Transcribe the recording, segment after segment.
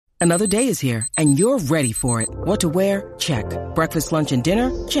Another day is here, and you're ready for it. What to wear? Check. Breakfast, lunch, and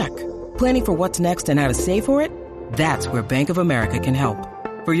dinner? Check. Planning for what's next and how to save for it? That's where Bank of America can help.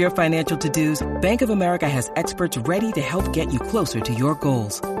 For your financial to-dos, Bank of America has experts ready to help get you closer to your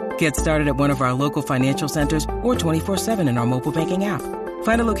goals. Get started at one of our local financial centers or 24/7 in our mobile banking app.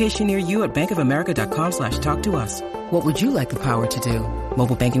 Find a location near you at bankofamerica.com/talktous. What would you like the power to do?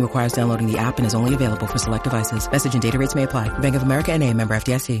 Mobile banking requires downloading the app and is only available for select devices. Message and data rates may apply. Bank of America NA, member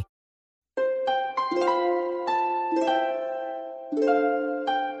FDIC.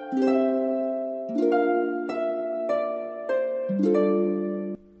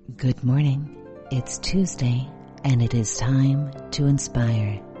 Good morning. It's Tuesday, and it is time to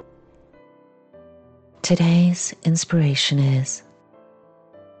inspire. Today's inspiration is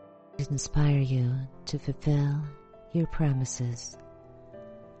to inspire you to fulfill your promises.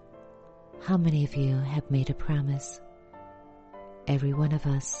 How many of you have made a promise? Every one of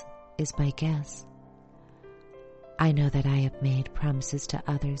us is my guess. I know that I have made promises to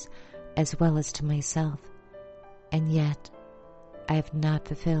others as well as to myself, and yet I have not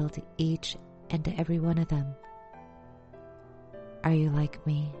fulfilled each and every one of them. Are you like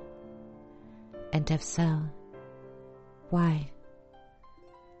me? And if so, why?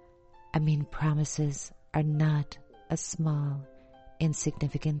 I mean, promises are not a small,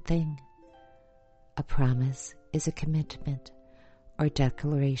 insignificant thing. A promise is a commitment or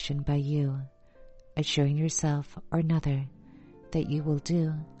declaration by you, assuring yourself or another that you will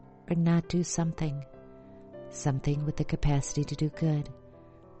do or not do something with the capacity to do good,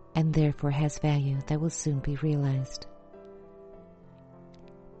 and therefore has value that will soon be realized.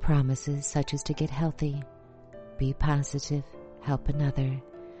 Promises such as to get healthy, be positive, help another,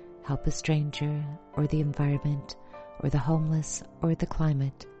 help a stranger, or the environment, or the homeless, or the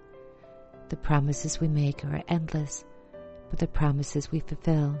climate. The promises we make are endless, but the promises we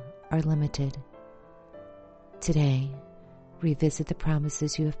fulfill are limited. Today, revisit the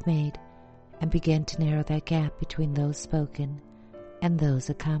promises you have made and begin to narrow that gap between those spoken and those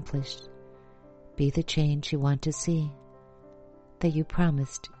accomplished. Be the change you want to see, that you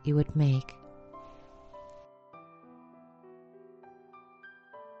promised you would make.